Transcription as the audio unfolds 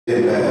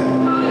Amen.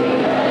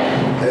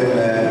 Amen.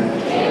 Amen.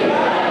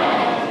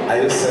 Are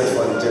you set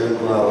for the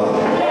Jericho hour?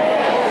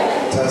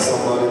 Tell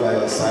somebody by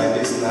your side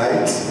this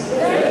night.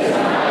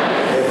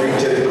 Every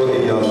Jericho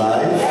in your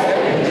life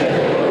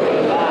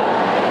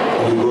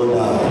will go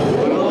down.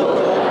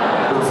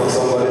 Look for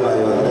somebody by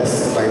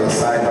your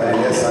side, by the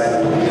left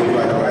side, maybe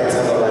by the right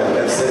side or by your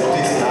left side.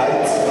 This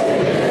night,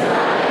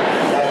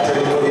 that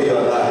Jericho in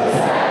your life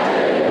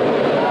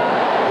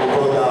will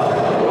go down.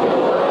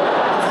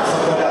 Look for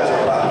somebody at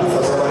your back. Look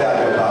for somebody at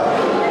your back.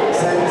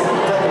 Say this,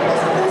 tell the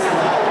person this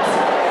night.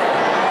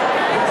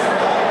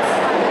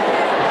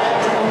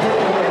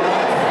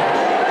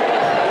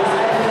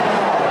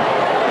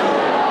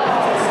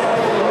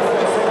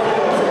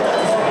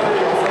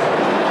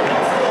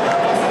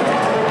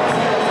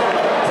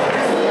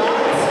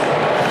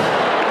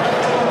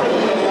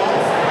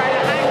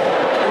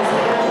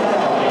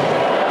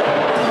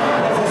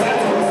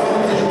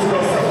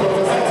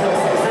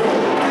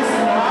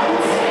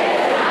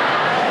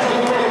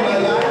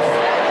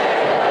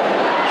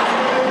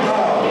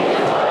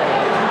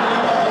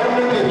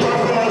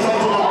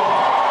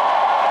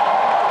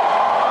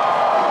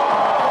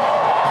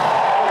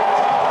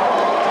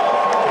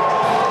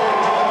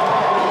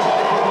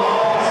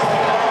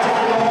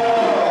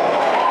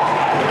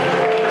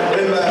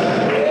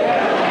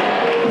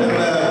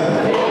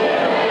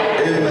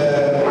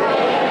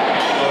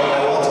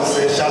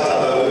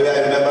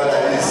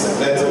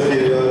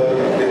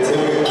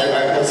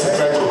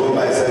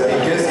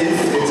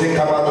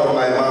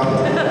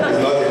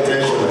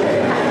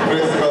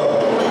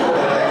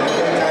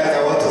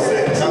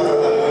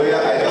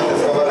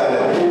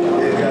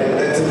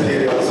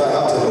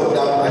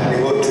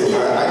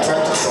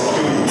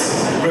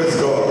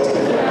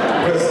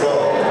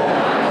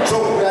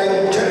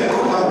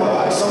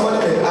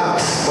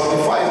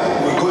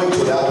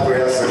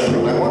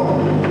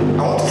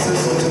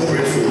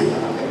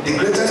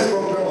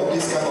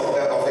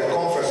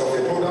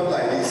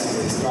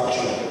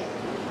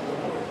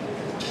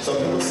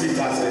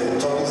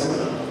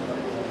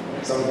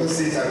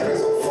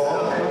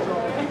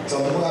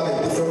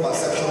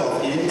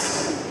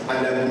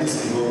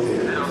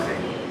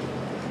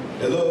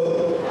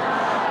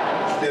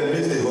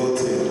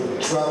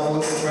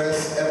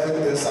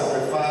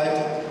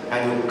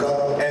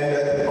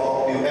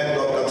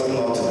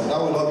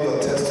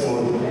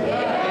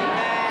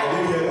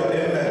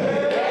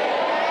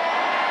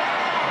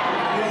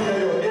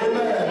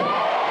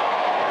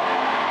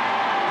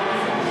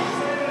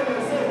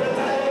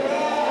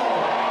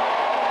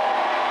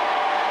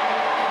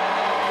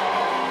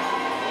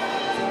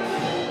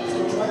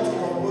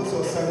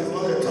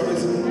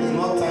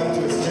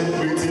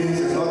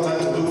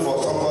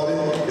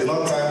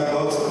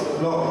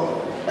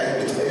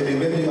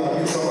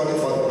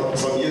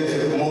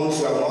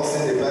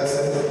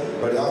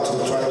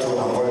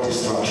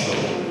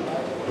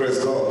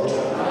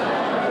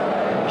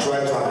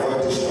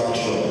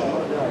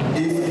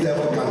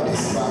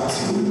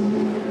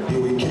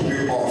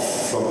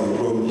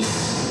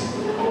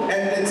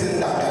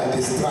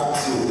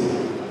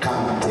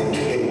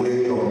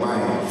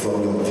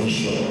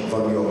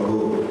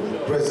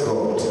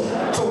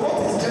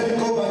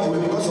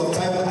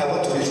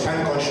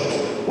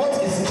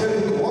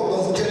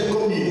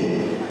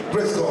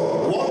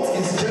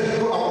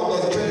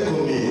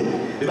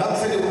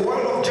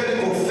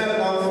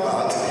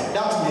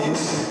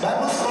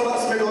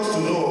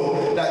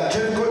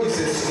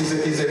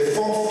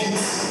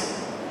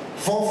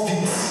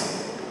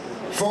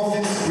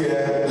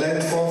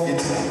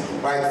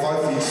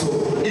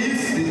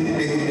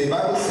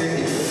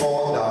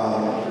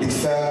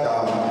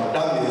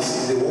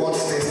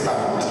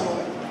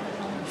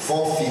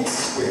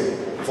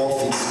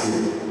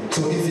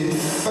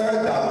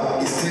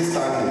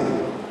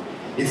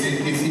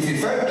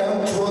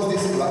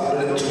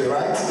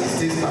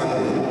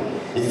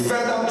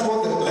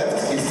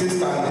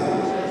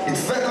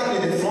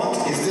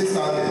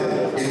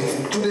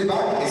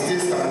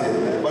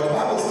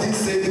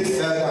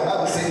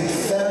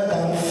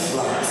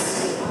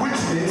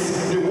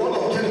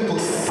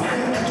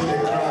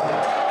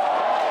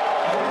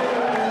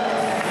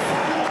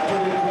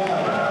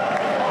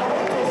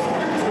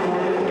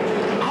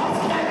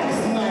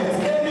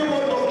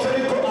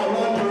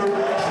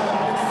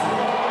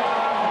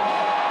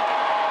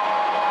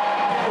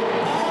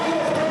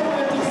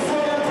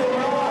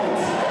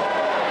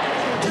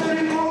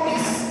 Jericho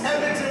is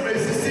everything.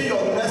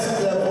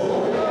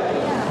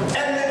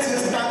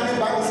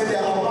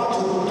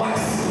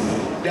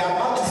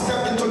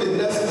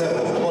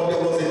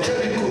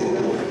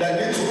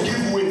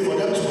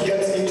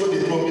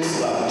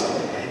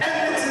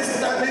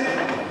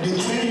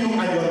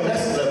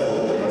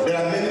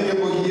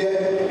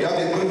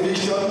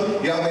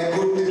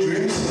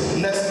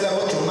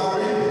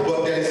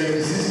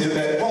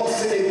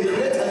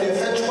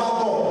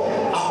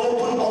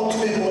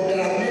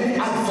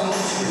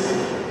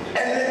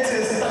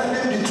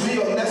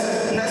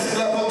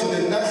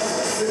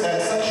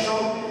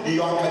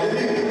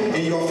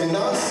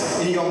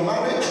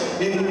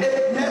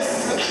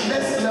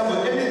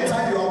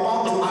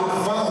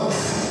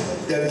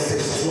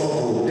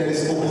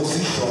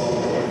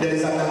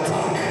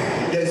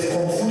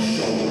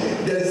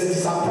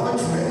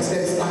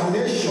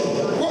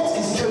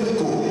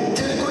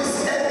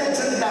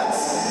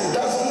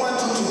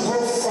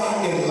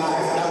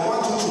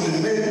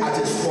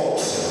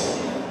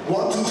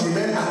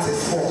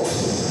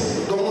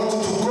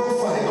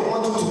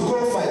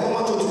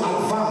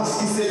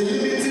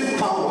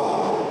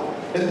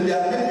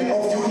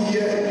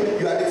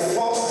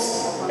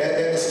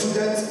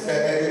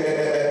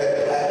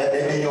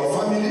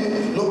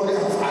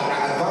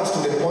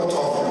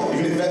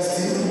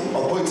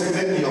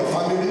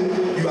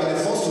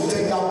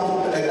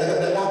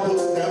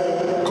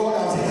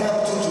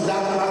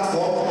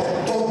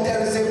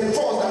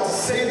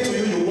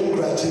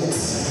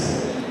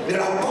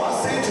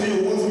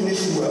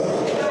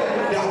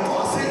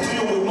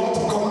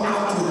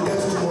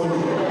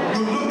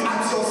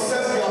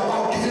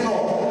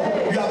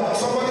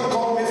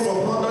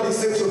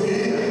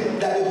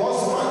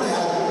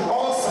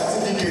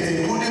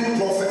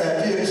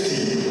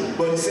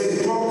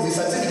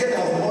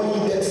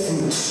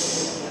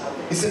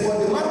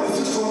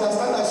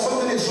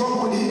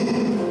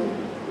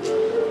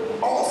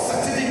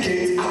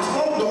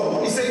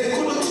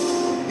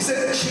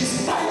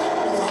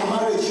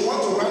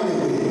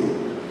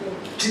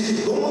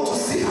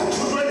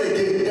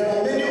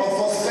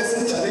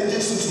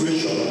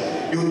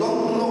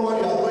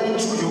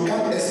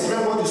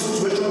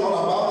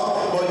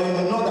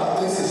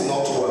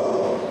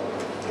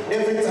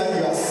 Every time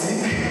you are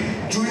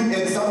sick, during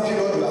exam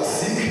period you are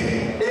sick,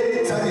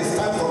 anytime it's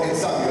time for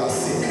exam you are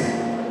sick.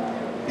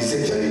 It's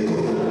a Jericho.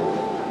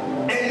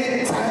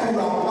 Anytime you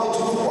are about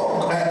to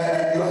work,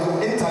 you have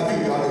an interview,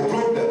 you have a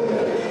problem,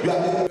 you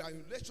have a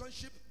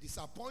relationship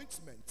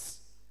disappointment.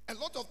 A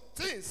lot of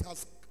things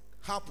has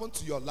happened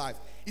to your life.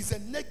 It's a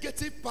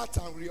negative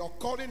pattern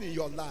reoccurring in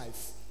your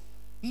life.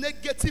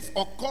 Negative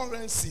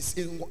occurrences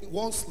in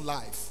one's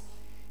life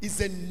is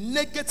a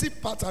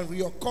negative pattern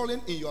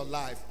reoccurring in your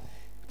life.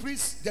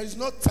 Please, there is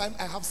no time.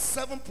 I have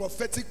 7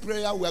 prophetic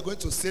prayers we are going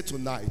to say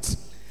tonight.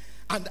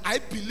 And I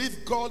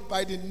believe God,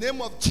 by the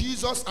name of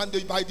Jesus and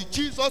by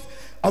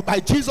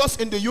Jesus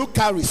in the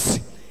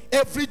Eucharist,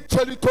 every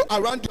Jericho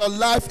around your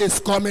life is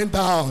coming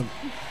down.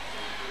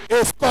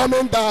 It's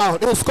coming down.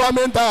 It's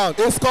coming down.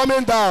 It's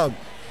coming down.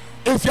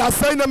 If you are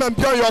saying them and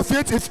be on your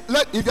feet, if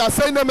you are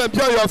saying them and be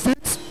on your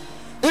feet,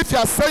 if you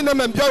are saying them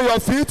and be on your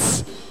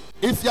feet,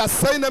 if you are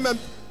saying them and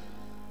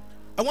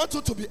I want you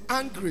to be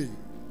angry.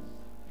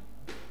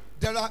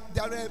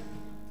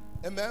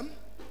 Amen.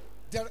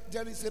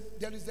 There is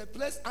a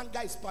place anger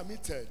is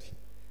permitted,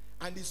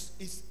 and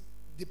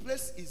the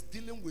place is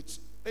dealing with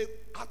an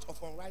act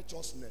of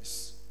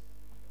unrighteousness,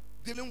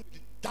 dealing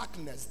with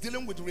darkness,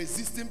 dealing with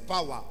resisting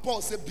power.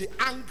 Paul said, "Be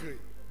angry,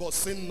 but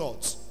sin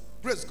not."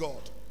 Praise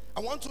God. I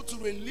want you to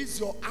release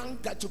your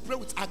anger, to pray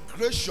with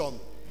aggression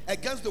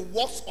against the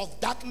works of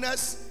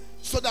darkness,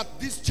 so that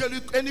this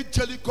Jericho,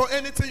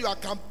 anything you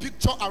can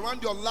picture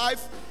around your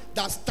life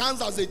that stands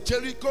as a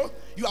Jericho,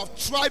 you have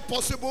tried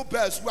possible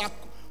best. We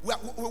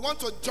want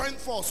to join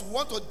force. We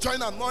want to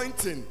join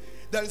anointing.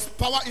 There is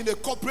power in a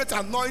corporate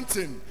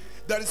anointing.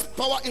 There is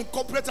power in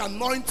corporate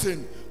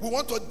anointing. We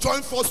want to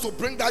join force to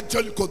bring that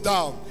Jericho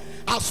down.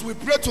 As we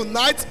pray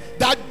tonight,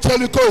 that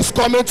Jericho is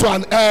coming to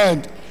an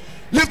end.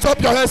 Lift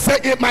up your hands,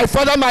 say, "My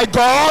Father, my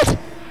God."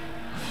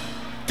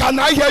 Can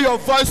I hear your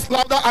voice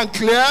louder and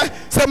clear?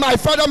 Say, "My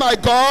Father, my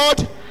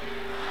God."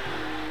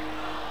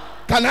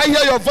 Can I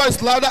hear your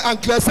voice louder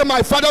and clear? Say,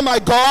 "My Father, my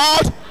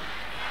God."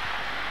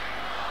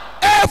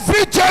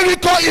 Every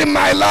Jericho in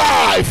my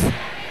life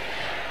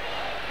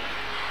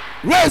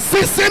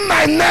resisting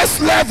my next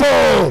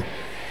level,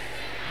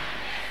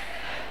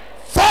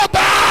 fall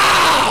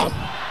down,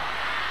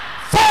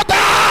 fall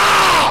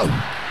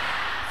down,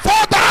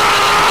 fall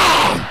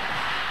down,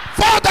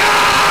 fall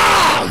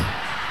down,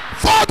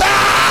 fall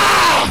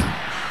down,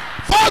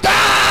 fall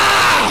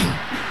down,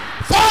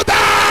 fall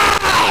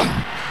down,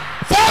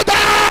 fall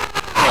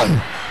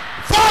down,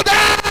 fall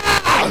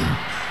down,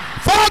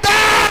 fall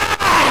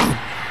down.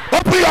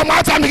 Open your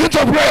mouth and begin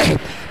to pray.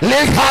 In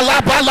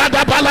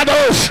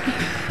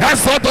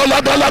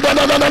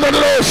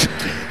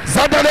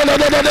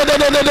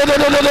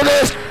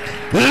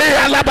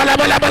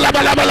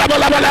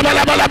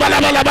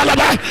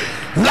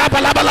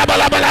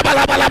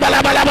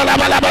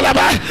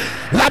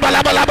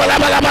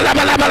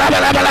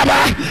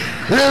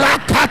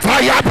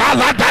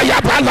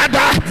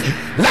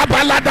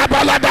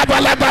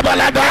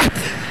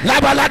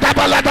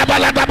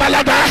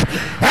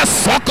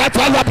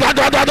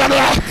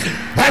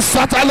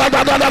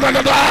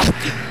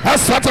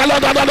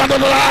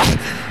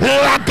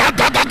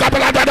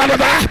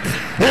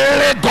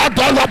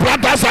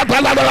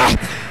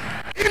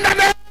the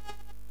name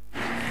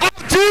of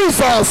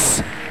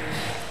Jesus.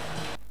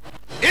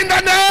 In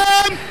the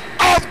name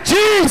of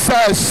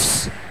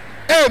Jesus.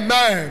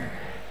 Amen.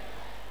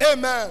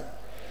 Amen.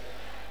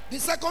 The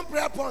second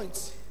prayer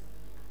point.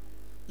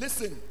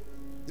 Listen.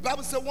 The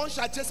Bible says one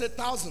shall chase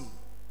 1,000,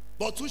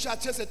 but two shall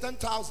chase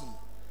 10,000.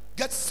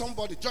 Get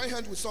somebody. Join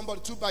hands with somebody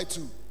 2 by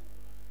 2.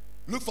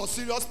 Look for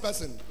serious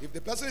person. If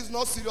the person is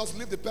not serious,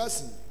 leave the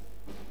person.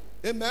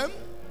 Amen.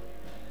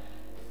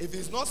 If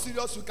he's not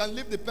serious, you can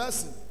leave the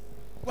person.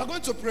 We're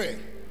going to pray.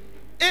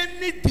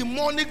 Any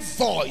demonic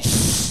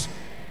voice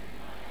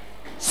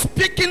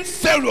speaking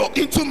Pharaoh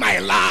into my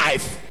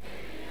life,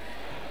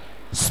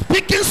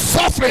 speaking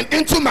suffering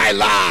into my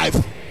life,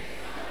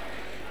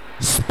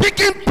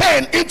 speaking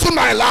pain into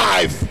my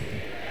life,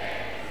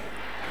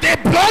 the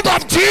blood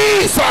of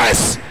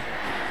Jesus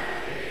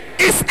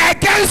is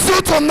against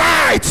you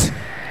tonight.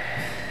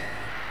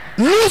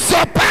 Lose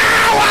your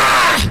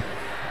power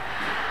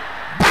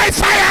by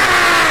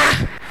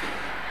fire,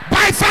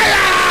 by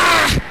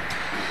fire,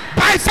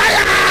 by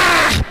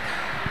fire,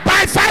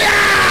 by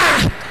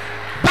fire,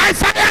 by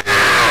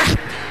fire,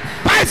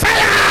 by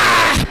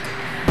fire,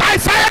 by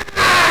fire.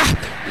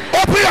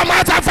 Open your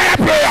mouth and fire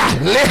prayer.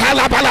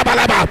 Lehala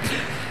balabalaba,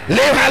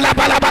 lehala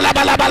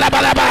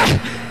balabalabalabalaba,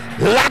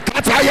 la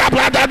kataya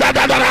blada da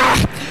da da,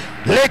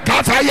 le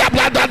kataya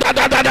blada da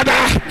da da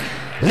da,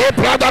 le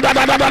blada da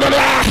da da da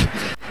da,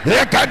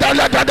 le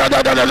kataya da da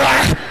da da da,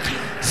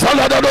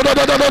 solo da da da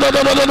da da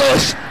da da da,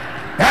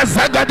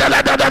 zaga da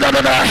da da da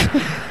da da,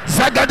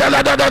 zaga da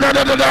da da da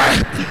da da,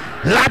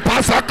 la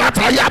pasa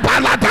kataya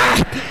balada,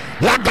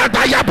 la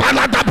kataya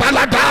balada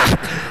balada,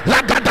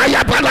 la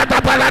kataya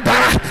balada balada,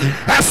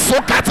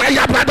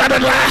 asukataya balada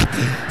da,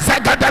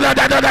 zaga da da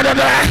da da da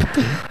da,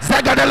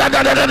 zaga da da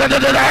da da da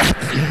da,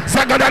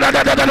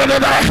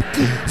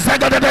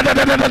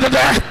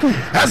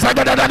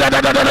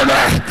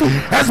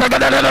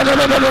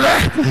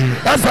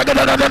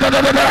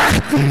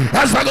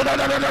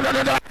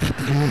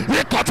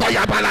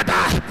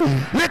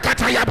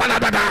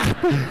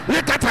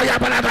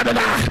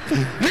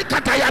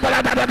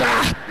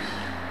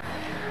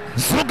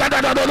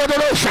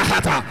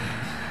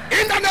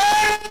 In the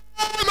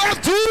name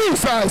of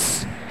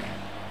Jesus.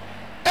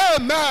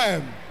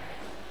 Amen.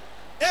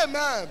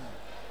 Amen.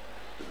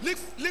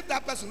 Leave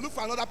that person. Look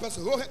for another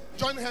person. Go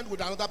join hand with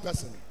another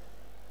person.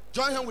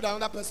 Join hand with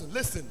another person.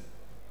 Listen.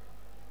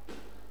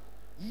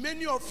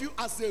 Many of you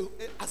as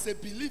a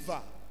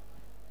believer,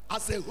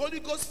 as a Holy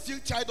Ghost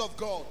filled child of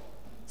God,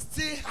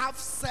 still have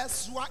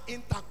sexual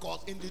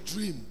intercourse in the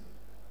dream.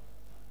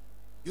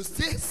 You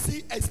still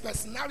see a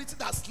personality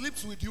that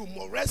sleeps with you,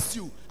 molests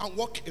you, and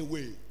walk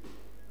away.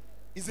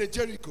 It's a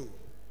Jericho.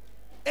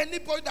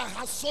 Anybody that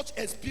has such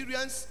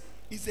experience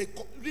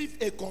live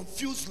a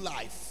confused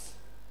life.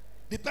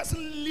 The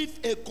person live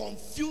a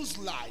confused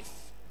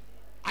life.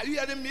 Are you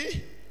hearing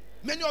me?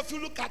 Many of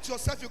you look at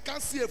yourself, you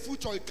can't see a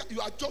future.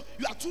 You are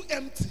too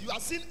empty. You are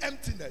seeing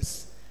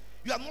emptiness.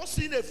 You are not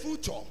seeing a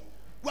future.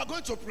 We are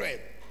going to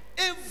pray.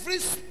 Every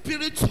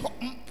spirit,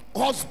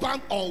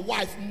 husband or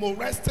wife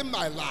molesting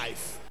my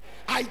life,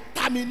 I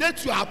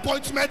terminate your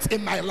appointment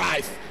in my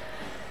life.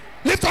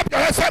 Lift up your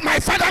hands, say, my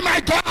Father, my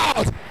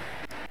God,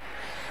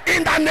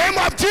 in the name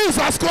of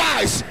Jesus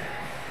Christ,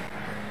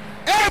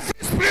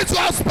 every spiritual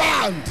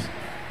husband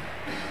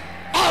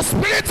or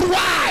spiritual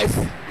wife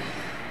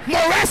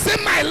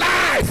molesting my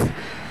life,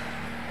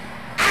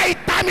 I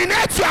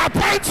terminate your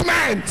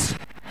appointment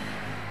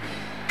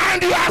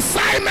and your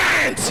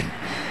assignment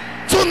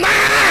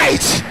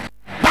tonight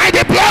by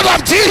the blood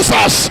of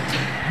Jesus,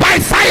 by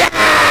fire.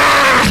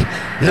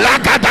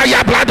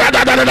 Lagadaya blada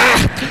da da da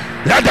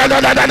da da da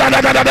da da da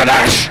da da da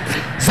da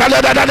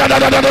zala da da da da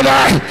da da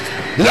da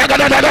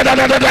lagada da da da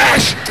da da da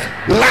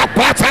la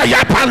pata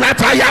ya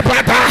palata ya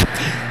pata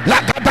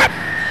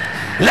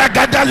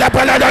lagada la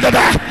pala da da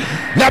da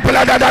la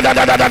pala da da da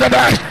da da da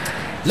da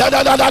la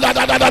da da da da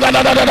da da da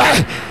da da da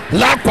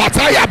la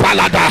pata ya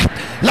palada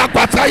la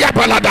pata ya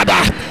palada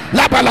da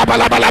la bala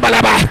bala bala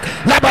bala ba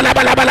la bala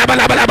bala bala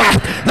bala bala ba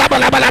la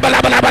bala bala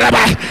bala bala bala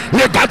ba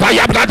le gata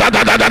ya bla da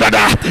da da da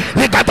da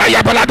le gata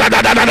ya bla da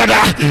da da da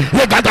da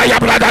le gata ya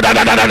bla da da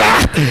da da da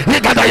le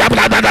gata ya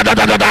bla da da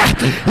da da da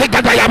le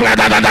gata ya bla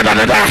da da da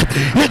da da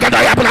le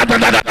gata ya bla da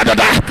da da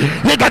da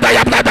le gata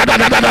ya bla da da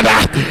da da da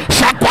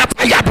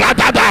shakwata ya bla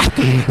da da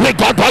le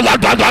gata la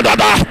da da da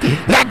da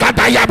la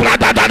gata ya bla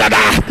da da da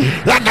da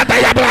la gata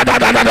ya bla da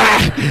da da da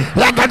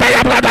la gata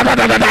ya bla da da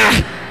da da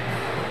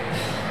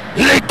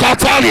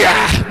Likotolia,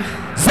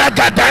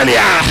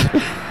 Zagadalia,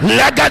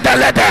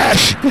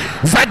 Lagadaladesh,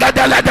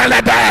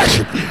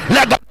 Zagadaladesh,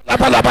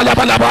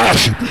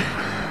 Lagadalabalabalabash.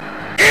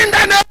 In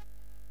the name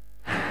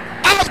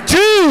of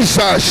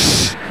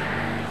Jesus.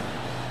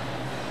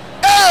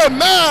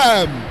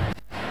 Amen.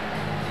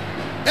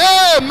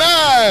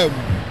 Amen.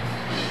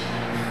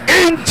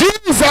 In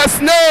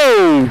Jesus'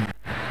 name.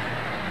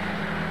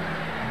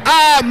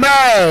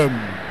 Amen.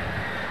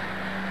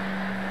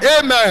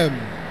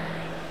 Amen.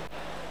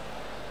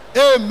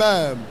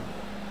 Amen.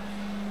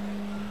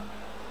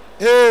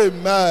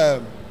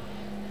 Amen.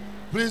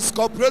 Please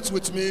cooperate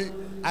with me.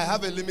 I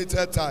have a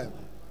limited time.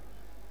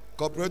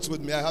 Cooperate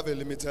with me. I have a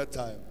limited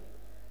time.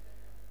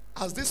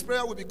 As this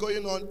prayer will be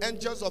going on,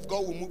 angels of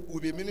God will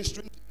be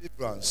ministering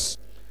deliverance.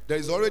 There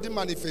is already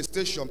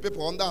manifestation.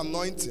 People under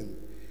anointing.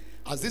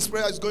 As this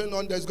prayer is going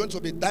on, there is going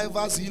to be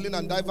diverse healing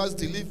and diverse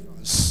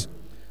deliverance.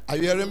 Are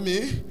you hearing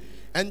me?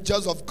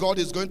 Angels of God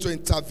is going to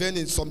intervene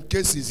in some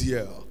cases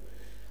here.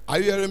 Are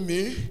you hearing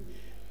me?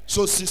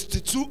 So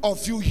 62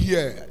 of you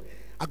here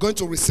are going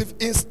to receive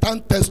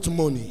instant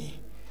testimony.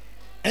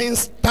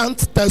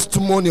 Instant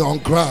testimony on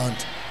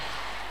ground.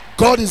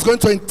 God is going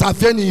to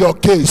intervene in your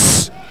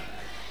case.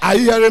 Are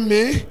you hearing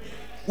me?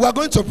 We are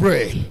going to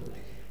pray.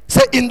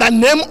 Say, in the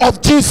name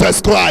of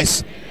Jesus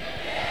Christ,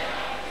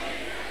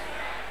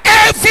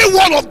 every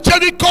wall of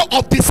Jericho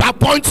of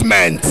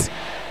disappointment,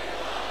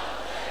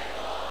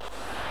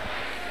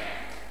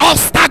 of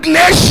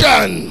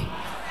stagnation,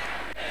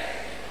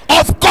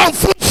 of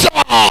confusion,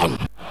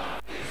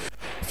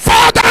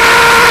 fall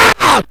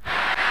down,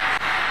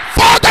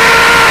 fall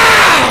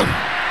down,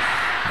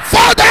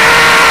 fall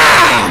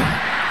down,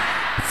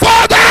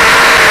 fall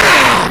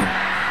down,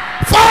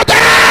 fall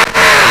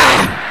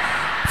down,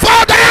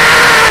 fall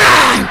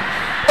down.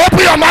 Open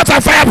your mouth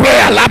and fire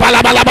prayer. Let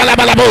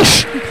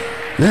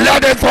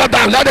it fall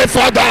down, let it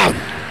fall down,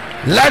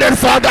 let it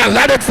fall down,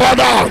 let it fall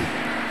down,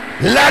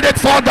 let it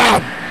fall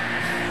down,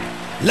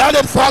 let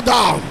it fall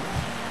down.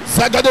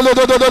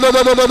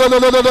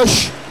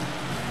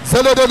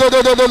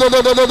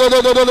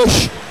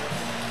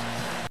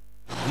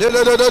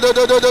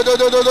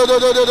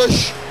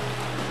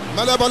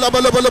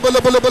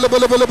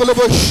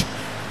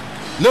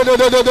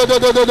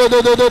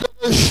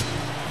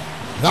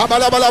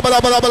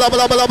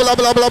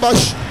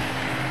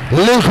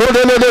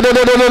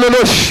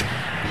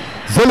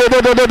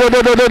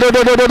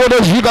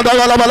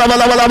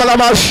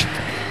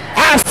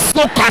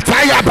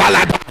 Asukataya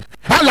balada.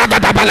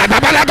 Balagada balada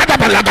balagada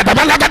balagada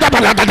balagada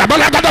balagada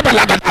balagada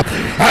balagada.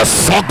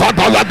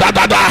 Asokodola da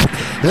da da.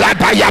 La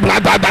daya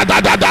blada da da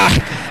da da.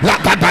 La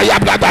daya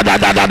blada da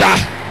da da da.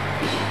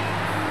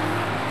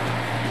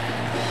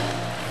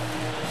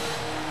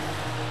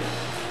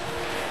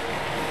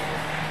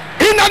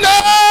 In the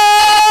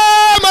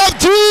name of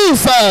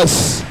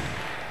Jesus.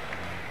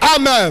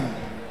 Amen.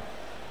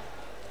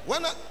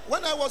 When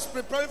I was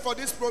preparing for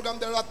this program,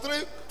 there are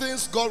three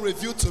things God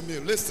revealed to me.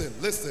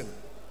 Listen.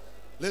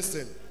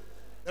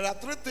 There are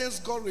three things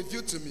God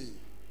revealed to me.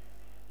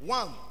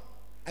 One,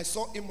 I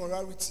saw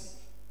immorality.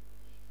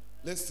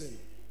 Listen.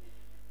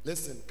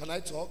 Can I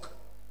talk?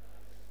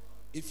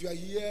 If you are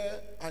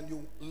here and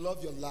you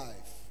love your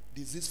life,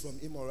 disease from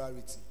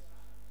immorality.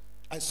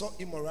 I saw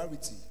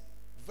immorality.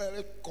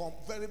 Very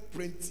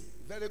plenty,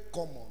 very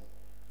common.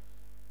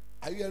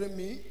 Are you hearing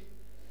me?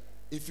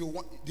 If you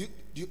want, do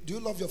you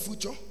love your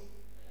future?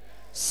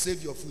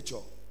 Save your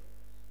future.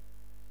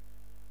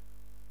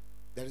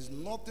 There is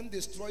nothing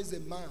destroys a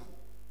man.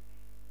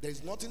 There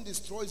is nothing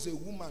destroys a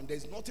woman. There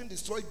is nothing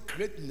destroys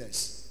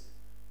greatness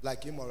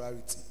like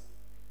immorality.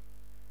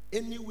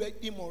 Anywhere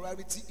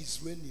immorality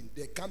is reigning,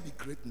 there can be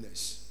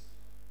greatness.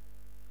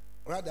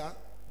 Rather,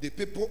 the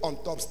people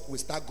on top will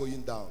start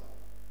going down.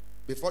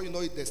 Before you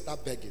know it, they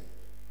start begging.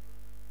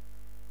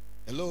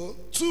 Hello?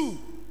 Two,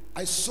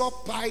 I saw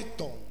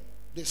Python,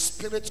 the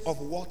spirit of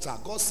water.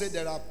 God said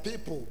there are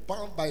people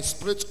bound by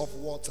spirits of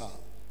water.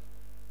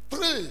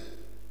 Three,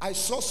 I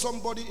saw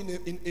somebody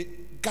in a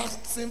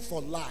gasping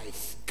for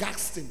life.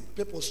 Gasping.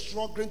 People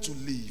struggling to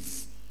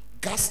live.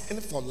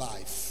 Gasping for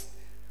life.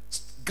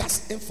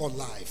 Gasping for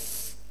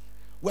life.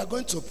 We're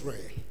going to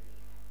pray.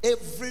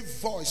 Every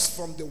voice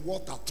from the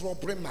water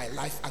troubling my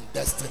life and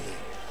destiny.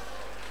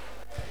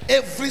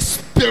 Every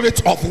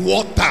spirit of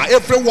water,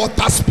 every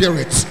water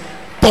spirit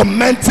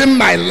tormenting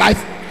my life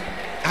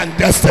and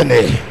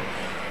destiny.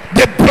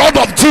 The blood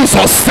of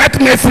Jesus set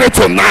me free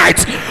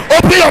tonight.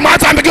 Open your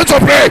mouth and begin to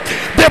pray.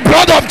 The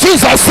blood of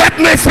Jesus set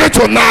me free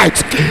tonight.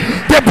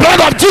 The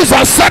blood of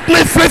Jesus set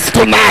me free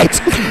tonight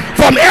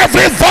from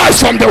every voice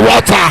from the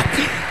water.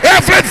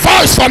 Every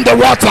voice from the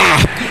water.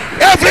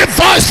 Every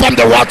voice from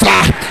the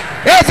water.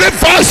 Every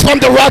voice from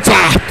the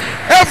water.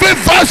 Every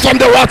voice from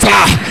the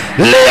water.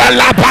 Lea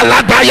la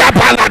balada ya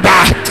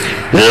balada.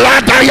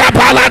 Lada ya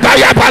balada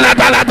ya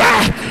balada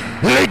lada.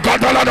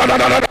 Ligodola da da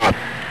da da.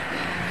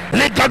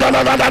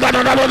 Ligodola da da da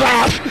da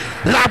da.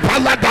 La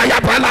balada ya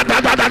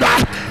balada da da da.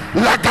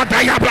 La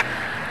gada ya ba.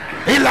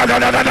 Ila da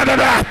da da da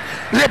da.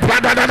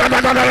 Librada da da da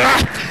da da.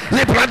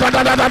 Librada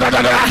da da da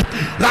da da.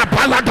 La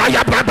balada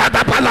ya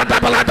balada balada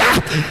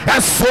balada.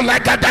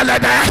 Esulega da da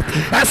da.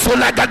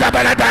 Esulega da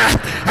balada.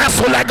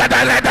 Esulega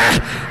da da da.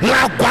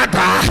 La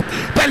guada.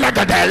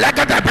 Pelagada,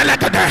 legada,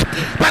 pelagada,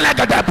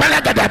 pelagada,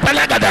 pelagada,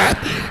 pelagada.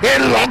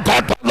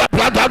 Ilogodo la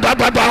balada da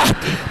da da.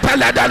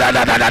 Pelada da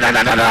da da da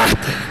da da da.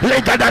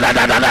 Ligada da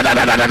da da da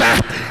da da da.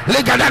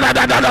 Ligada da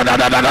da da da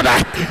da da da.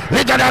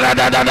 Ligada da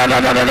da da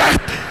da da da.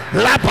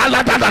 La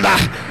balada da da.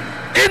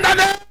 In the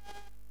name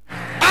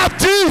of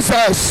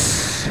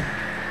Jesus.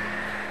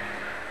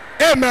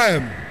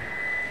 Amen.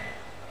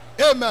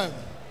 Amen.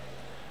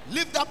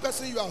 Leave that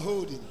person you are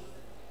holding.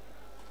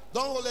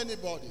 Don't hold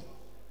anybody.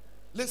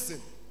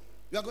 Listen,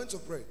 we are going to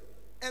pray.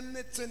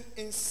 Anything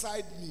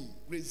inside me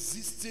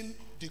resisting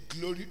the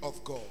glory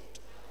of God,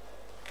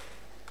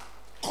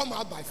 come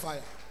out by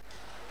fire.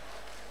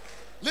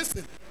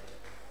 Listen,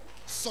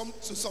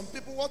 to some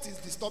people, what is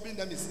disturbing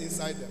them is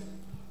inside them.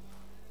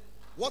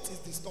 What is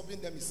disturbing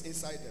them is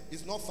inside them.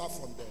 It's not far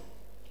from them.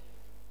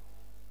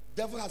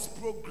 Devil has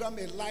programmed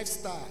a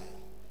lifestyle.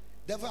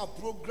 Devil has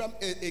programmed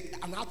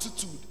an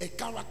attitude, a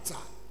character.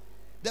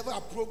 Devil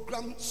has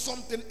programmed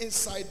something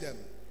inside them.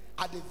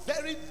 At the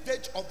very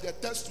verge of their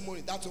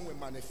testimony, that's when we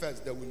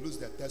manifest, they will lose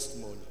their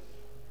testimony.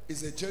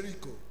 It's a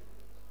Jericho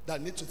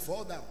that needs to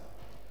fall down.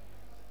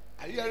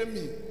 Are you hearing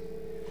me?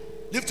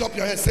 Lift up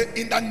your hand. Say,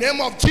 in the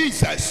name of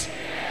Jesus.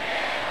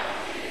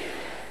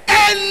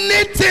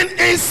 Anything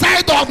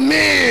inside of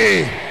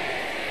me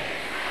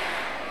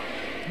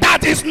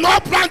that is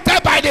not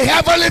planted by the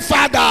Heavenly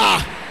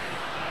Father,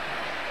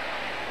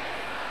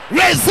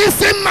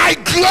 resisting my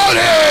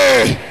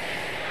glory,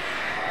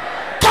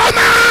 come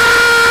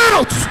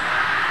out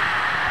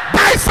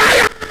by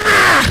fire.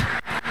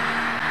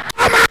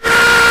 Come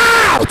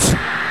out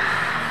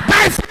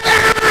by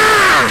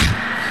fire.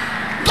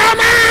 Come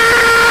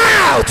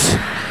out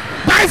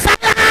by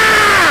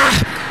fire.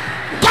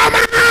 Come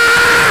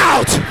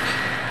out.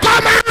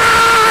 Come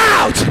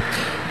out.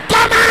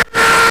 Come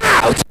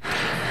out.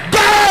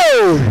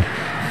 Go.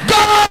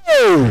 Go.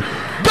 Go.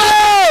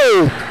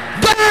 Go.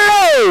 Go.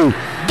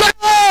 Go.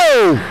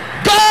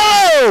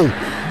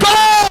 Go.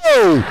 Go.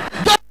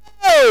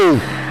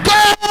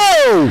 Go.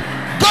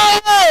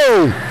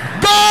 Go.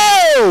 Go.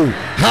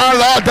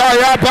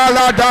 Haladayaba,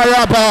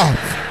 ladayaba.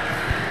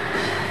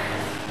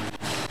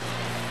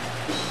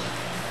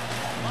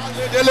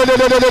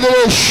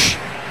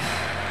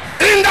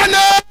 In the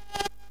name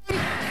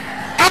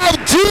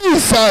of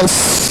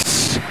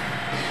Jesus.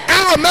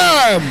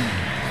 Amen.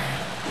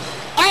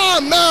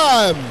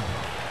 Amen.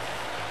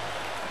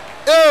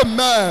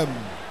 Amen.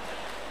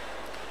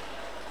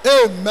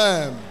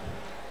 Amen.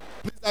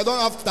 Please, I don't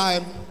have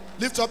time.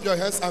 Lift up your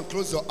hands and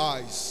close your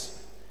eyes.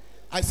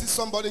 I see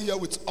somebody here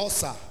with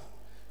ulcer,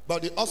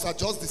 but the ulcer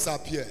just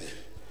disappeared.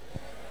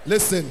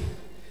 Listen,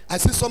 I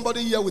see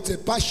somebody here with a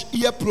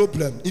ear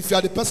problem. If you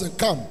are the person,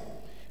 come.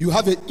 You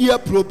have an ear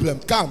problem,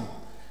 come.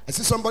 I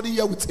see somebody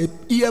here with an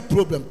ear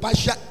problem,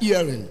 partial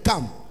hearing,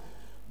 come.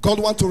 God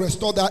wants to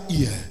restore that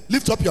ear.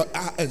 Lift up your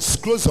hands,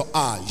 close your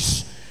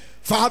eyes.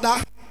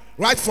 Father,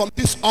 right from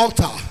this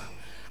altar,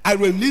 I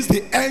release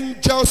the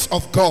angels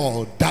of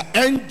God, the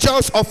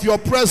angels of your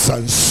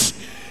presence.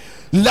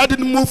 Let it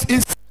move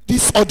inside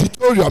this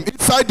auditorium,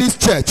 inside this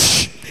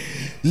church.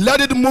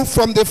 Let it move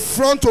from the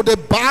front to the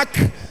back,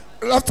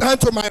 left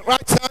hand to my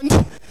right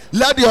hand.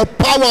 Let your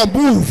power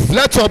move.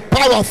 Let your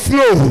power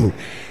flow.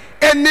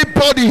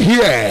 Anybody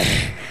here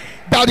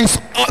that is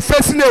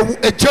facing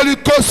a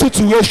Jericho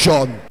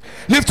situation,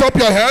 lift up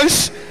your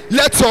hands.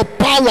 Let your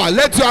power,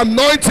 let your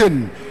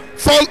anointing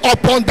fall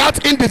upon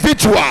that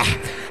individual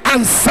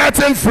and set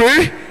him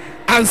free,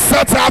 and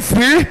set her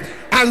free,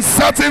 and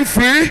set him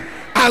free,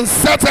 and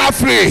set her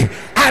free.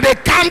 At the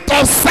count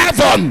of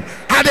 7,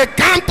 at the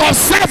count of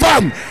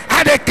 7,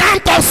 at the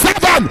count of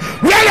 7,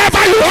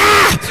 wherever you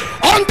are,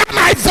 under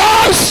my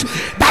voice,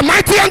 the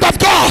mighty hand of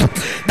God,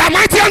 the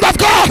mighty hand of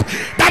God,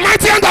 the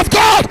mighty hand of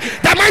God,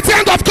 the mighty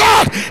hand of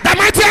God, the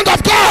mighty hand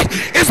of God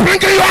is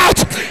bringing you out,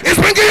 is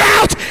bringing you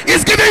out,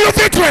 is giving you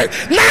victory.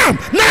 Now,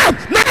 now,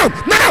 now,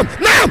 now,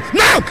 now,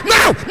 now,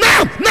 now,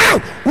 now,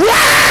 now.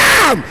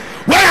 Wham!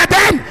 Where are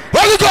them?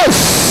 Holy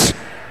Ghost.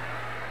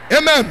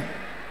 Amen.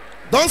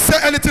 Don't say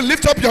anything.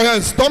 Lift up your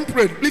hands. Don't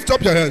pray. Lift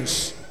up your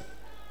hands.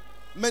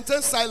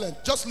 Maintain silence.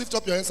 Just lift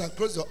up your hands and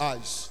close your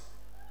eyes.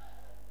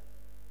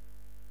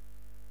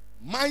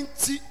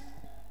 Mighty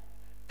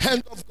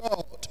hand of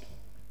God,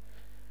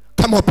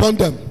 come upon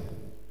them.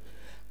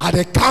 At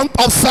the count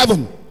of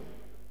 7,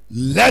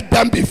 let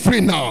them be free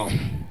now.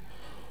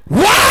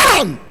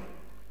 1.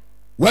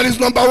 Where is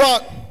number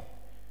 1?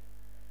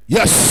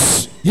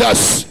 Yes,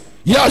 yes,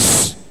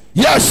 yes,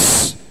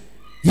 yes,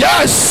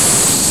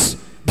 yes.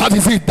 That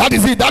is it, that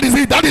is it, that is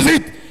it, that is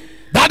it.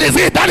 That is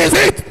it, that is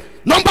it.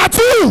 Number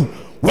 2.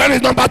 Where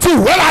is number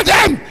 2? Where are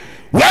them?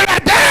 Where are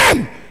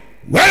them?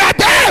 Where are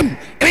them?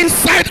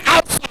 Inside,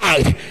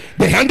 outside.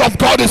 The hand of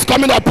God is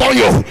coming upon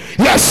you.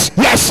 Yes,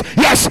 yes,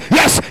 yes,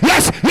 yes,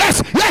 yes,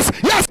 yes, yes,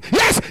 yes,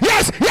 yes,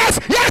 yes, yes,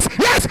 yes,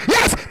 yes,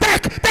 yes.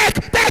 Take.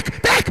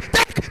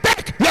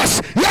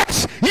 Yes,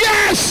 yes,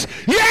 yes,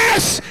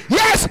 yes,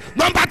 yes.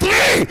 Number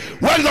 3.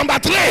 Where is number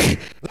 3?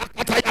 Where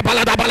is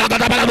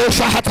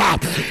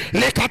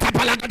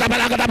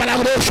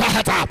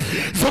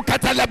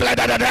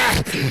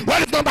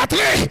number 3?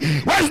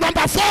 Where is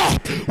number 4?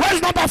 Where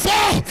is number 4?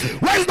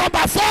 Where is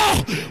number 4?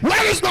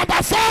 Where is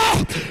number 4?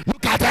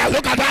 Look at that,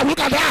 look at that, look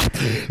at that,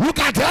 look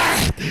at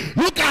that,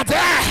 look at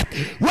that.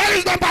 Where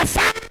is number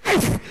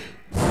 5?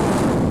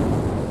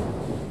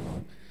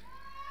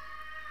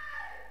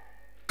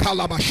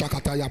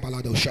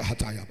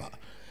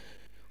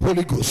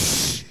 Holy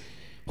Ghost,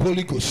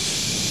 Holy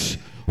Ghost,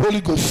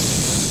 Holy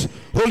Ghost,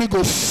 Holy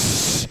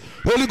Ghost,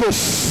 Holy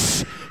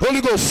Ghost,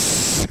 Holy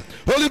Ghost,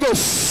 Holy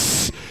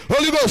Ghost,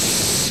 Holy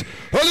Ghost,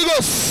 Holy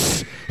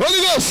Ghost,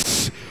 Holy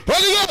Ghost,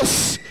 Holy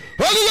Ghost,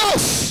 Holy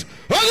Ghost,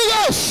 Holy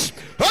Ghost,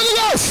 Holy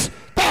Ghost.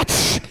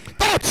 Touch,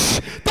 touch,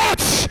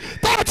 touch,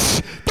 touch,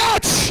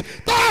 touch,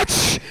 touch,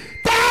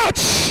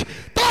 touch,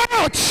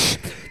 touch,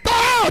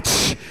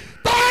 touch,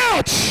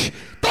 touch,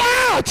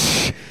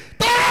 touch,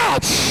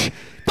 touch,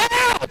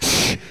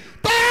 touch,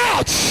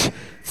 touch.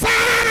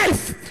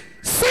 5,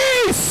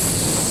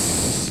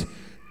 6.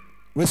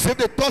 Receive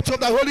the touch of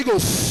the Holy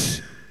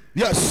Ghost.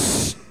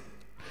 Yes,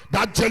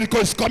 that Jericho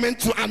is coming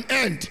to an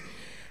end.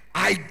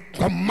 I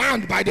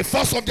command by the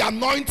force of the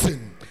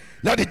anointing,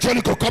 let the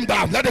Jericho come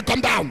down. Let it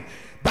come down.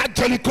 That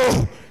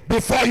Jericho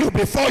before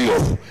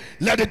you,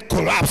 let it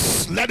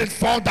collapse. Let it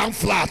fall down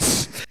flat.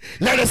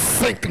 Let it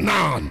sink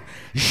down.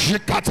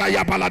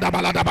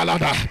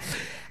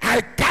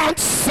 I count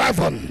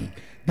 7.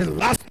 The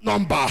last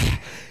number.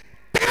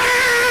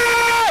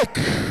 Take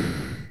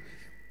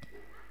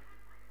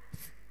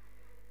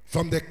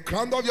from the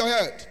crown of your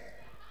head.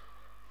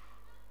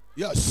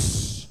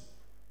 Yes.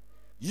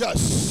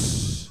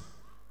 Yes.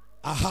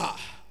 Aha.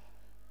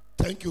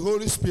 Thank you,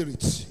 Holy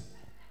Spirit.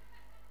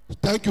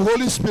 Thank you,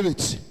 Holy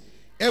Spirit.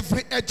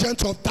 Every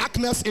agent of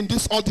darkness in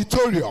this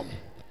auditorium,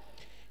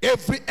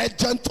 every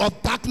agent of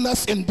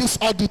darkness in this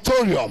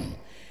auditorium,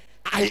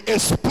 I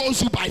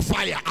expose you by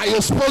fire. I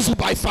expose you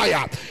by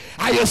fire.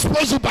 I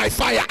expose you by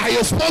fire. I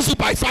expose you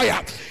by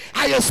fire.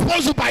 I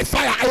expose you by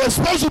fire. I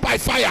expose you by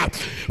fire.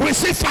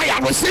 Receive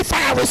fire. Receive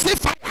fire. Receive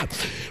fire.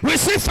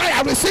 Receive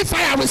fire. Receive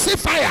fire. Receive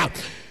fire.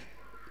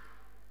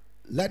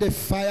 Let the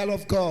fire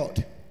of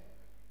God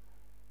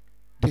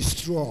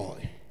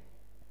destroy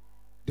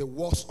the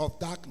works of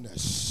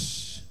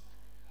darkness.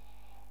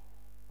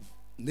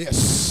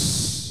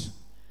 Yes.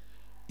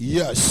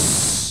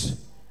 Yes.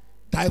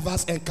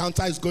 Diverse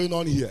encounter is going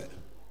on here.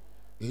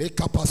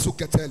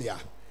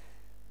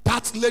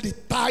 That lady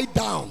tied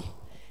down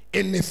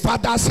in the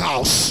father's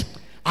house.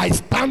 I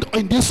stand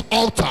on this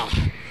altar.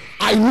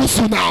 I lose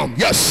you now.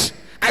 Yes.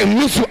 I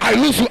lose you. I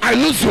lose you. I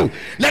lose you.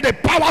 Let the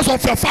powers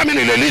of your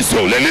family release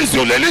you. Release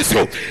you. Release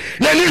you.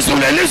 Release you.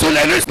 Release you.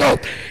 Release you.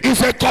 It's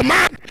a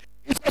command.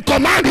 It's a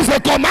command. It's a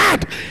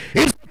command.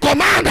 It's a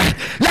command.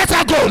 Let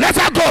her go. Let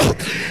her go.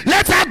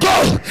 Let her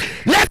go.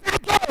 Let her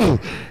go.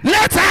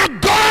 Let her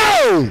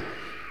go.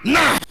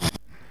 Now.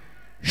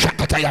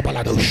 Shakataya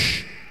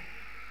Baladosh.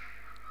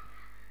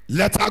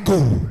 Let her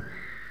go.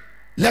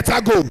 Let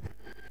her go.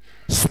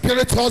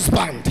 Spirit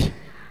husband,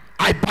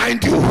 I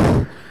bind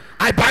you.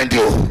 I bind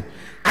you.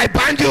 I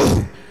bind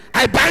you.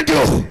 I bind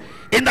you.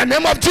 In the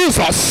name of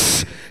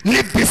Jesus.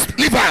 Leave this.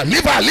 Leave her.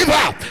 Leave her. Leave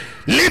her.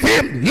 Leave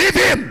him. Leave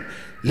him.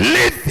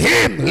 Leave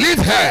him. Leave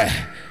her.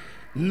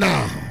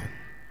 Now.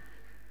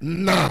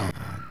 Now.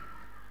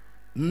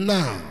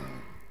 Now.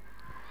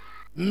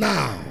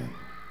 Now.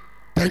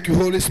 Thank you,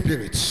 Holy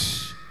Spirit.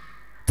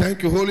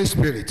 Thank you, Holy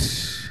Spirit.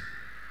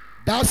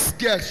 That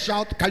girl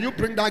shout, can you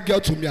bring that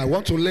girl to me? I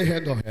want to lay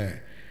hand on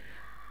her.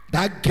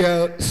 That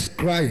girl is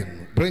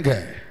crying. Bring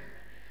her.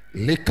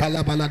 This,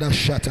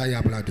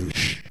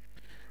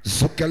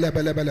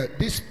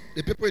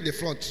 the people in the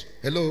front.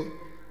 Hello.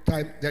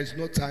 Time. There is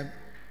no time.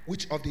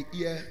 Which of the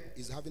ear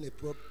is having a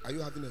problem? Are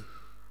you having a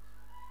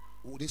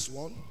this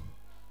one?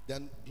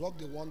 Then block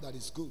the one that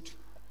is good.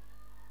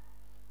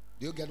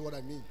 Do you get what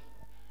I mean?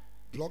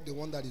 Block the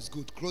one that is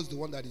good. Close the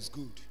one that is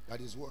good.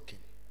 That is working.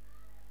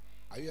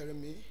 Are you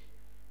hearing me?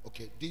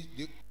 Okay.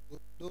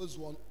 Those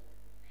one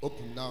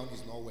open now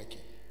is not working.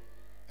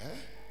 Eh?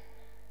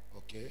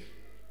 Okay.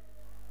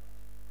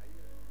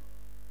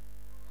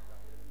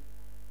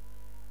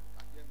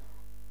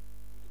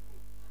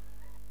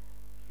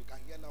 You can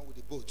hear now with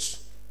the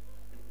boats.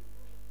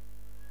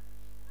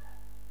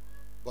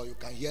 But you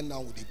can hear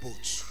now with the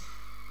boats.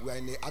 We are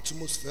in the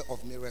atmosphere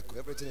of miracle.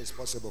 Everything is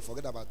possible.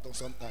 Forget about tongue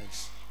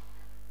sometimes.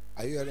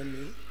 Are you hearing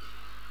me?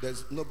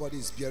 There's nobody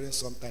is bearing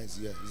sometimes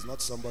here. It's not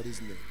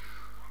somebody's name.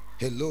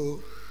 Hello,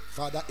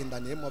 Father, in the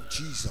name of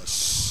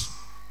Jesus,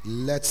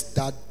 let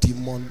that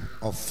demon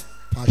of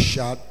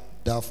partial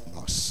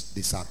deafness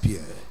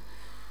disappear.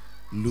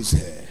 Lose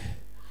her.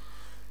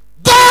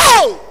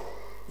 Go!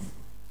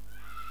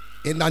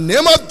 In the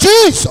name of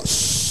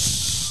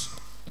Jesus.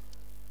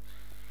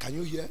 Can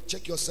you hear?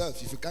 Check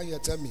yourself. If you can't hear,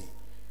 tell me.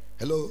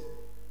 Hello?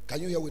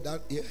 Can you hear with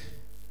that ear?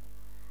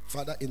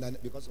 Father,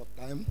 because of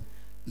time,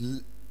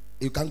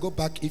 you can go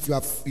back. If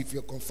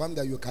you're confirmed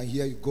that you can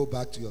hear, you go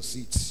back to your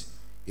seats.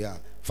 Yeah.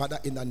 Father,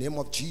 in the name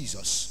of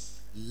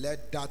Jesus,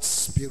 let that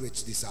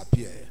spirit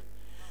disappear.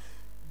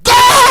 Go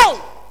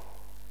out!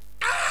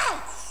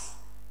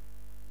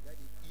 Let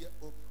the ear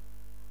open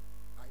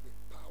by the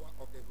power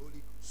of the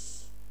Holy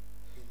Ghost.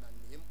 In the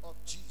name of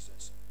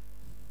Jesus.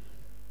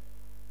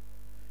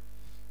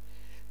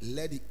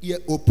 Let the ear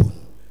open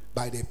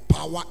by the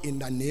power in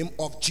the name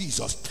of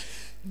Jesus.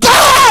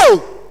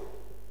 Go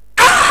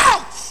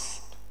out!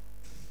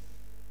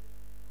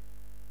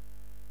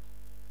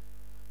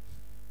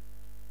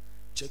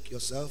 Check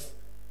yourself.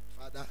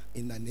 Father,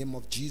 in the name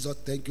of Jesus,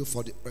 thank you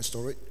for the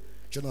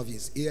restoration of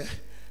his ear.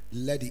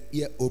 Let the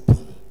ear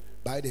open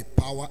by the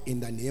power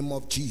in the name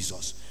of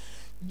Jesus.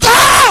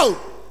 Go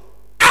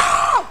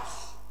out!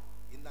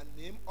 In the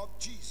name of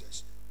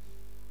Jesus.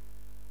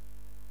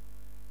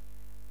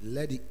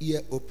 Let the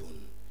ear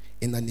open.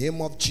 In the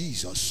name of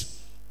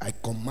Jesus, I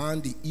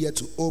command the ear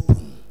to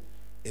open.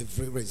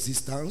 Every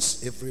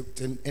resistance,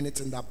 everything,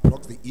 anything that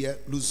blocks the ear,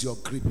 lose your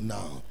grip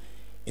now.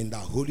 In the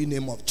holy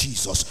name of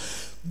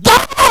Jesus. Go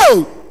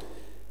out!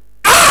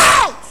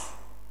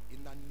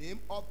 In the name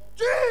of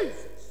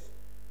Jesus.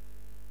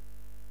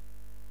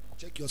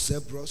 Check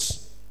yourself,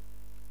 bros.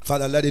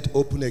 Father, let it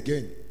open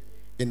again.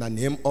 In the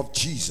name of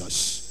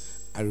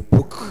Jesus, I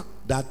rebuke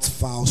that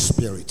foul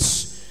spirit.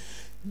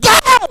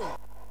 Go!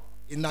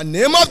 In the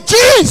name of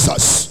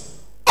Jesus,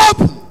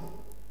 open.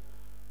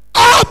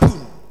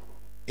 Open.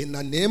 In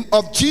the name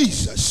of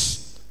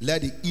Jesus,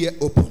 let the ear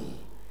open.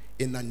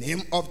 In the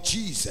name of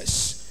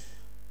Jesus,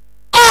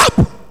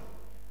 open.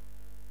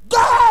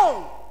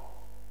 Go.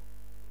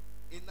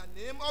 In the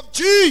name of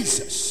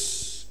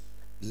Jesus,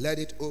 let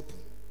it open.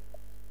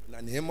 In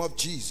the name of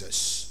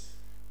Jesus.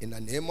 In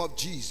the name of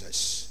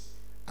Jesus,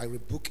 I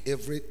rebuke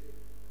any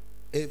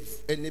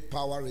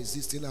power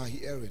resisting our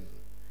hearing,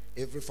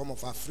 every form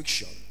of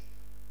affliction.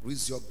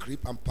 Raise your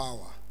grip and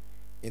power.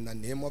 In the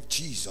name of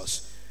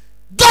Jesus.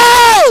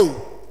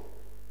 Go!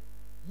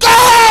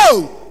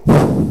 Go!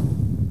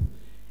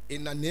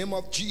 In the name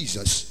of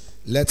Jesus,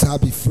 let her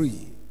be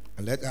free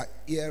and let her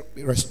ear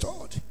be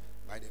restored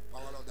by the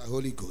power of the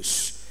Holy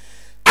Ghost.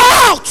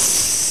 Out!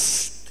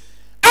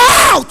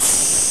 Out!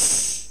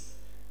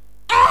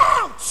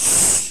 Out!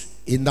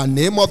 In the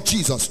name of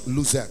Jesus,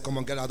 lose her. Come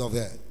on, get out of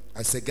here.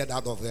 I say, get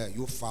out of here,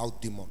 you foul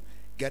demon.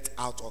 Get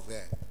out of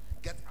here.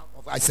 Get out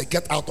of here. I say,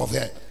 get out of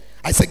here.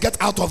 I say,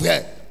 get out of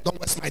here. Don't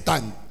waste my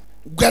time.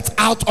 Get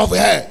out of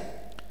here.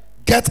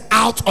 Get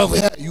out of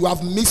here. You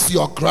have missed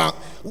your ground.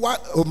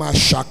 What? Oh my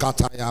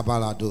shakataya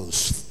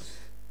balados.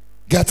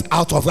 Get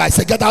out of here. I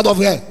say, get out of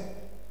here.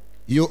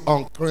 You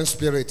unclean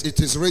spirit.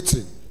 It is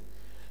written.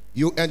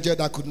 You angel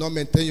that could not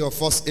maintain your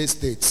first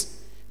estate.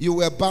 You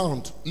were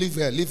bound. Leave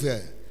here. Leave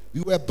here.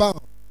 You were bound.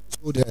 Just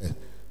hold there.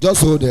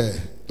 Just hold there.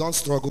 Don't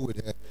struggle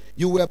with her.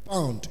 You were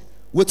bound,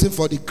 waiting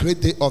for the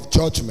great day of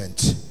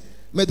judgment.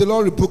 May the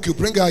Lord rebuke you.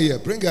 Bring her here.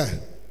 Bring her.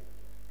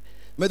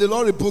 May the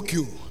Lord rebuke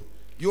you.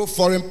 You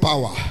foreign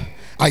power.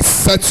 I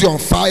set you on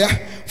fire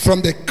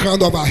from the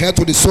crown of her head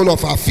to the sole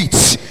of her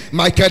feet.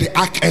 Michael the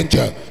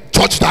archangel,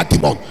 judge that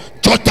demon.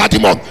 Judge that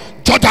demon.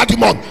 Judge that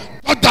demon.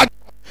 Judge that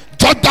demon.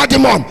 Judge that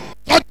demon.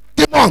 Judge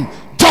that demon.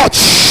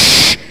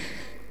 Judge.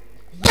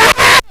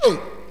 Down.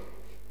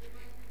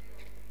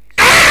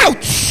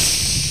 Out.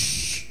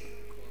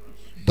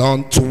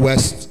 Don't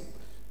waste.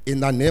 In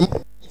the name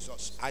of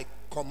Jesus, I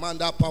command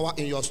that power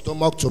in your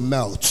stomach to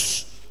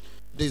melt.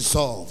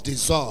 Dissolve,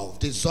 dissolve,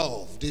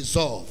 dissolve,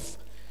 dissolve,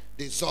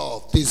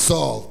 dissolve,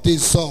 dissolve,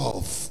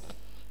 dissolve,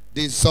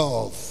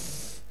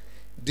 dissolve,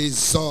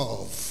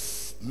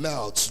 dissolve,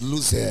 melt,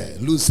 lose hair,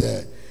 lose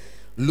hair,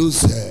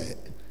 lose hair,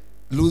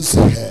 lose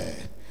hair.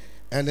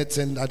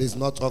 Anything that is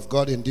not of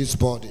God in this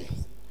body,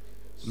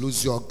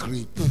 lose your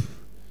grip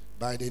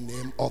by the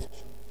name of.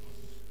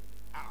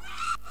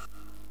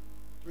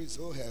 Please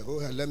hold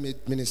her. Let me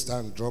minister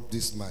and drop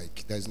this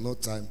mic. There is no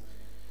time.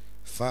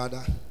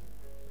 Father,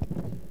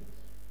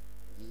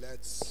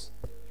 let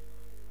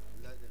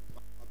the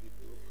power be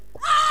broken.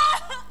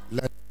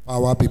 Let the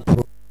power be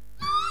broken.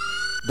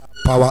 That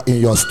power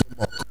in your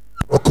stomach,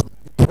 broken,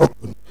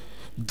 broken.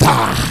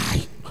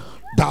 Die.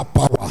 That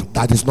power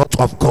that is not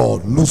of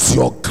God, lose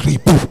your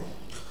grip.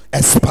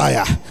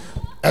 Expire,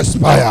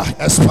 expire,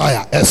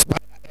 expire, expire,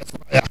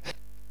 expire.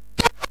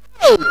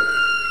 Go!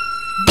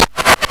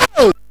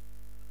 Go! In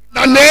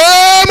the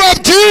name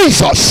of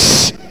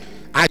Jesus,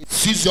 I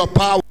seize your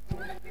power.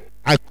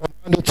 I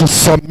command you to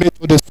submit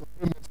to the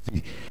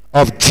supremacy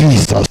of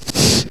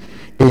Jesus.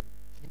 In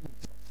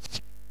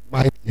Jesus'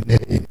 mighty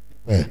name.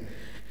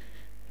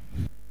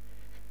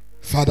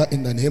 Father,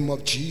 in the name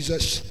of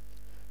Jesus,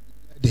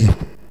 in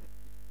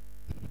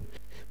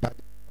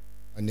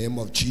the name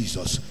of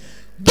Jesus,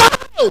 go!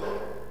 Go!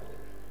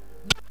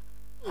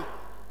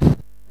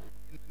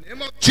 In the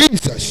name of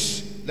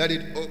Jesus, let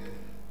it open.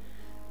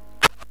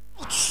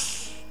 Out!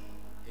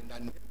 In the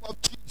name of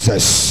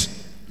Jesus,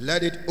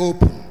 let it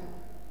open.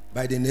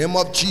 By the name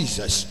of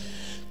Jesus,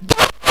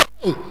 go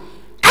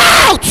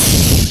out.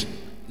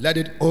 Let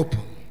it open.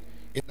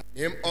 In the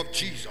name of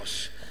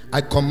Jesus,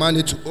 I command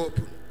it to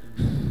open.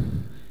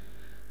 In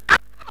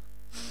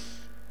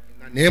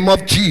the name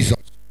of Jesus,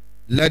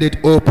 let it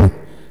open.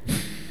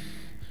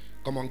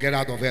 Come on, get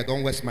out of here.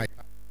 Don't waste my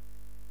time.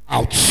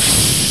 Out.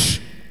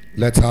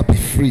 Let her be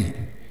free.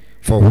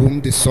 For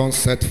whom the Son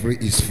set free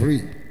is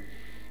free.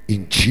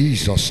 In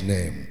Jesus'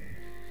 name.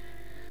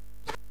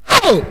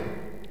 Out.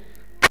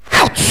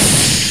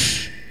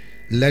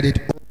 Let it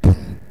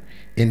open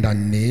in the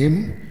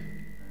name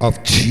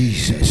of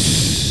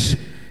Jesus.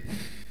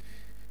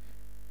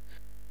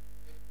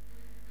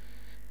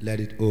 Let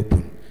it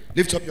open.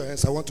 Lift up your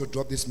hands. I want to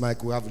drop this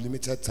mic. We have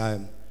limited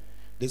time.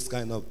 This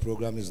kind of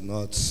program is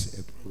not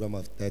a program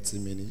of 30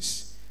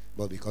 minutes,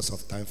 but because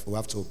of time, we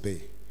have to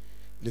obey.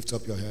 Lift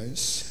up your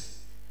hands.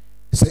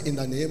 Say, in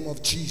the name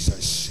of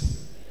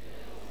Jesus,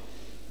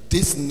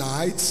 this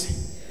night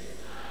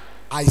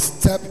I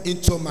step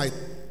into my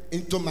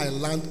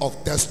land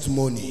of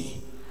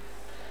testimony.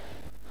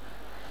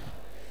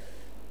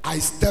 I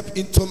step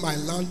into my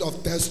land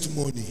of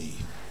testimony.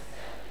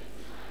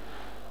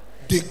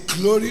 The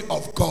glory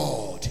of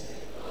God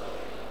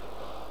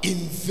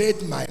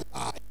invade my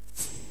life.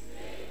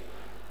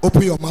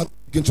 Open your mouth,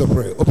 begin to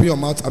pray. Open your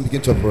mouth and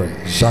begin to pray.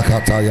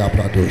 Shakataya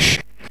Pradosh.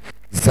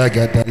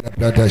 Zagadala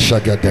Brada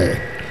Shagade.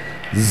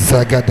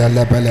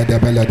 Zagadala Bella de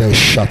Bella de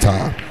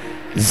Shata.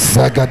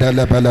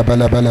 Zagadala Bella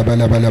Bella Bella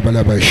Bella Bella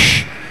Bella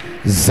Bash.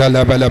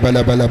 Zala Bella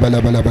Bella Bella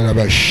Bella Bella Bella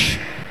Bash.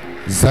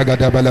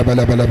 Zagada Bella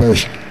Bella Bella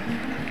Bash.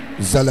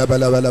 Zala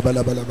Bella Bella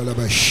Bella Bella Bella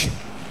Bash.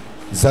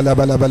 Zala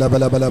Bella Bella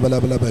Bella Bella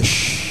Bella Bella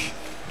Bash.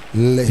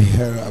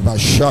 Lehera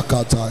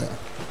Bashakataya.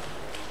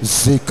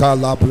 Zika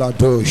La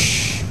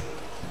Bladosh.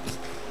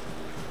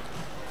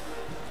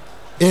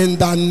 In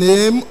the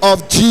name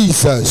of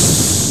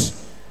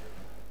Jesus,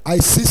 I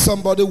see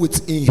somebody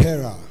with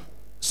inherer.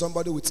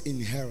 Somebody with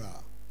inherer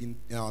in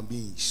our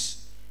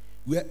beings.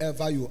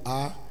 Wherever you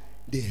are,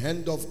 the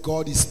hand of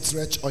God is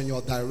stretched on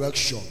your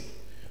direction.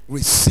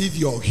 Receive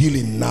your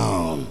healing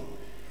now.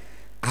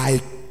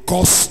 I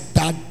curse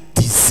that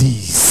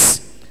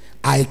disease.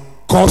 I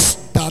curse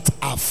that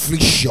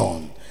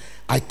affliction.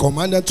 I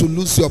command them to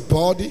lose your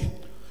body.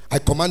 I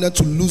command them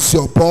to lose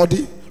your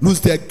body. Lose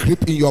their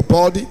grip in your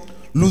body.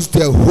 Lose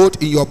their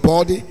hold in your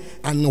body.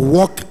 And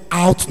walk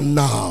out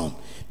now.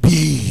 Be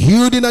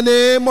healed in the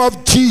name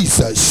of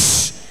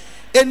Jesus.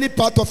 Any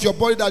part of your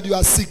body that you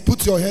are sick,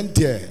 put your hand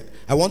there.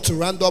 I want to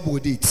round up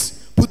with it.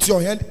 Put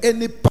your hand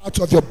any part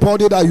of your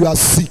body that you are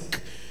sick.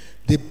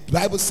 The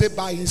Bible says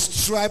by his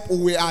stripe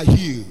we are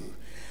healed.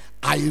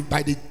 by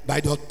the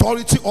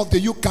authority of the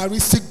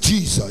Eucharistic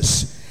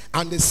Jesus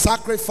and the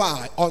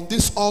sacrifice on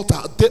this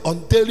altar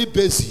on daily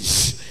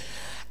basis,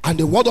 and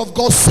the word of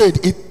God said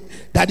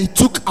that he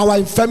took our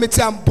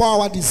infirmity and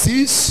bore our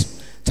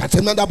disease.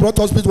 Chastisement that brought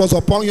us peace was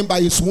upon him, by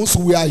his wounds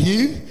we are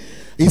healed.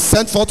 He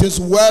sent forth his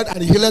word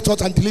and healed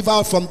us and delivered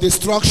us from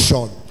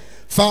destruction.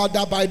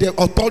 Father, by the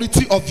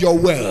authority of your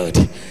word,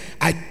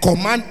 I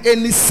command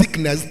any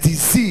sickness,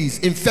 disease,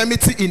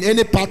 infirmity in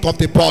any part of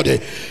the body.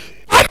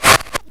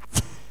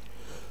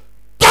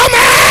 Come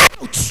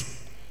out!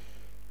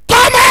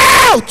 Come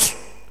out!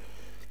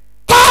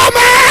 Come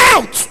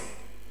out!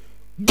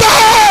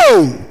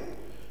 Go!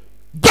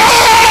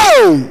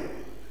 Go!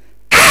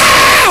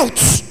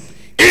 Out!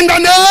 In the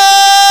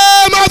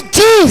name of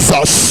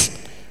Jesus,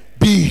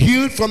 be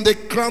healed from the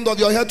crown of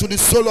your head to the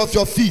sole of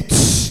your feet.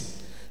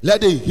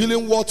 Let the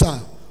healing water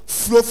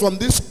flow from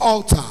this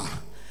altar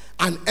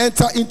and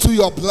enter into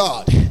your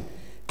blood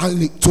and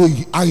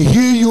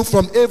heal you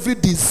from every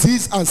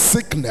disease and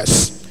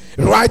sickness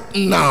right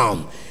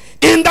now.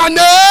 In the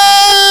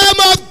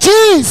name of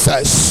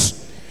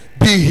Jesus,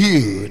 be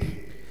healed,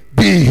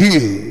 be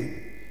healed,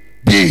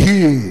 be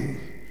healed.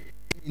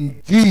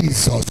 In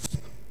Jesus'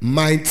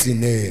 mighty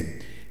name.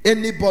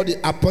 Anybody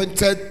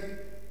appointed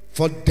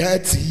for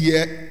death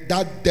here,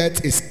 that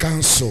death is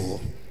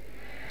cancelled.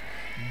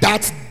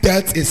 That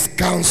death is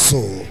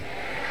cancelled.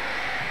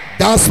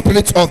 That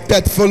spirit of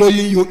death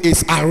following you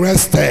is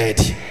arrested.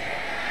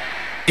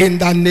 In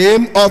the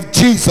name of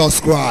Jesus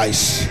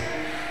Christ.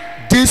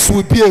 This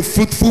will be a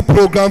fruitful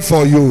program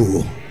for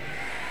you.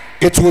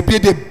 It will be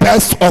the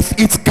best of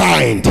its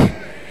kind.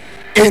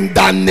 In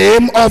the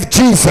name of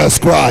Jesus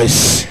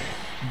Christ.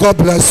 God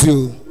bless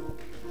you.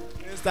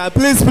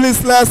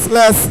 Please, let's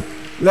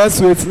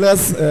wait.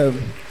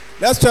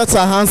 Let's stretch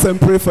our hands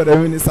and pray for the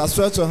minister.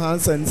 Stretch your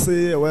hands and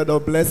say a word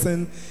of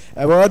blessing,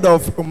 a word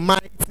of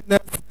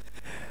mightiness,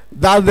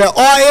 that the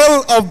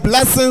oil of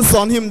blessings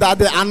on him, that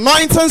the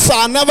anointing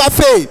shall never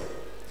fade.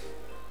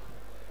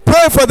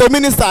 Pray for the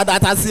minister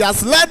that as he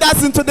has led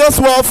us into this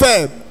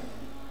warfare,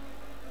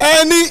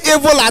 any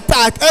evil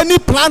attack, any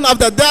plan of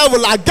the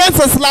devil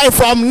against his life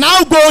from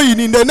now going,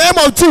 in the name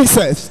of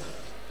Jesus,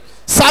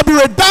 shall be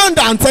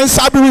redundant and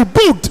shall be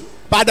rebuked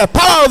by the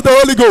power of the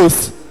Holy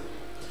Ghost.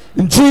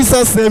 In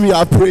Jesus' name we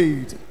have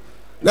prayed.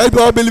 Let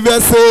all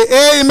believers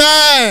say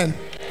amen.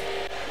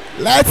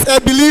 Let a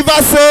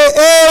believer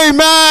say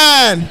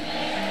amen.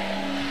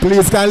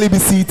 Please kindly be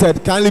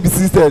seated. Kindly be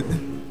seated.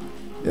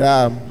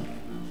 Yeah.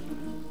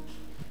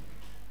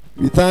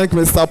 We thank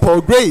Mr. Paul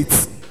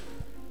Great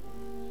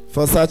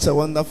for such a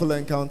wonderful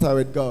encounter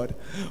with God.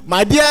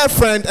 My dear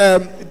friend,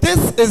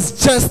 this is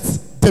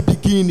just the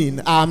beginning.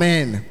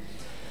 Amen.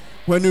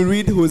 When you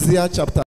read Hosea chapter